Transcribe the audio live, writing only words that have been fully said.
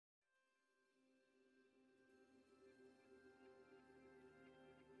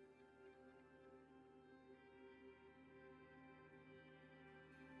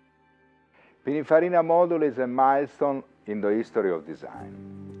Pininfarina Modulo is a milestone in the history of design.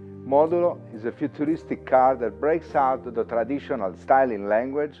 Modulo is a futuristic car that breaks out the traditional styling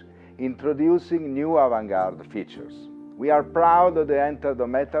language, introducing new avant-garde features. We are proud to enter the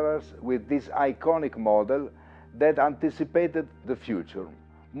metaverse with this iconic model that anticipated the future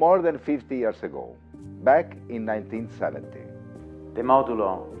more than 50 years ago, back in 1970. The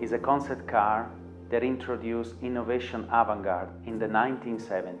Modulo is a concept car that introduced innovation avant-garde in the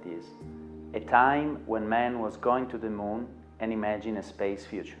 1970s, a time when man was going to the moon and imagined a space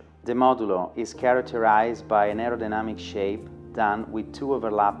future. The Modulo is characterized by an aerodynamic shape done with two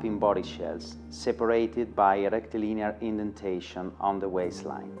overlapping body shells, separated by a rectilinear indentation on the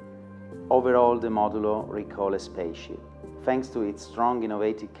waistline. Overall, the Modulo recalls a spaceship. Thanks to its strong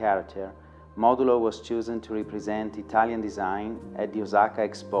innovative character, Modulo was chosen to represent Italian design at the Osaka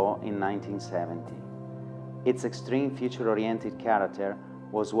Expo in 1970. Its extreme future-oriented character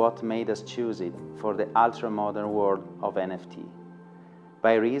was what made us choose it for the ultra-modern world of NFT.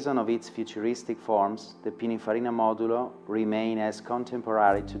 By reason of its futuristic forms, the Pininfarina Modulo remains as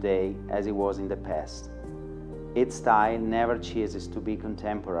contemporary today as it was in the past. Its style never ceases to be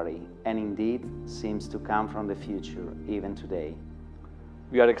contemporary, and indeed seems to come from the future, even today.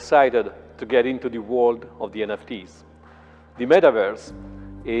 We are excited to get into the world of the NFTs. The metaverse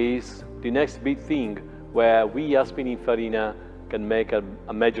is the next big thing where we as Pininfarina can make a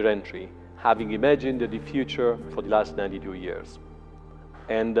major entry, having imagined the future for the last 92 years.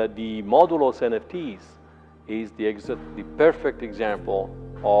 And the Modulo's NFTs is the perfect example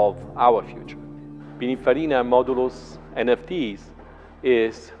of our future. Pininfarina Modulo's NFTs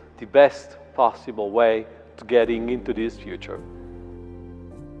is the best possible way to getting into this future.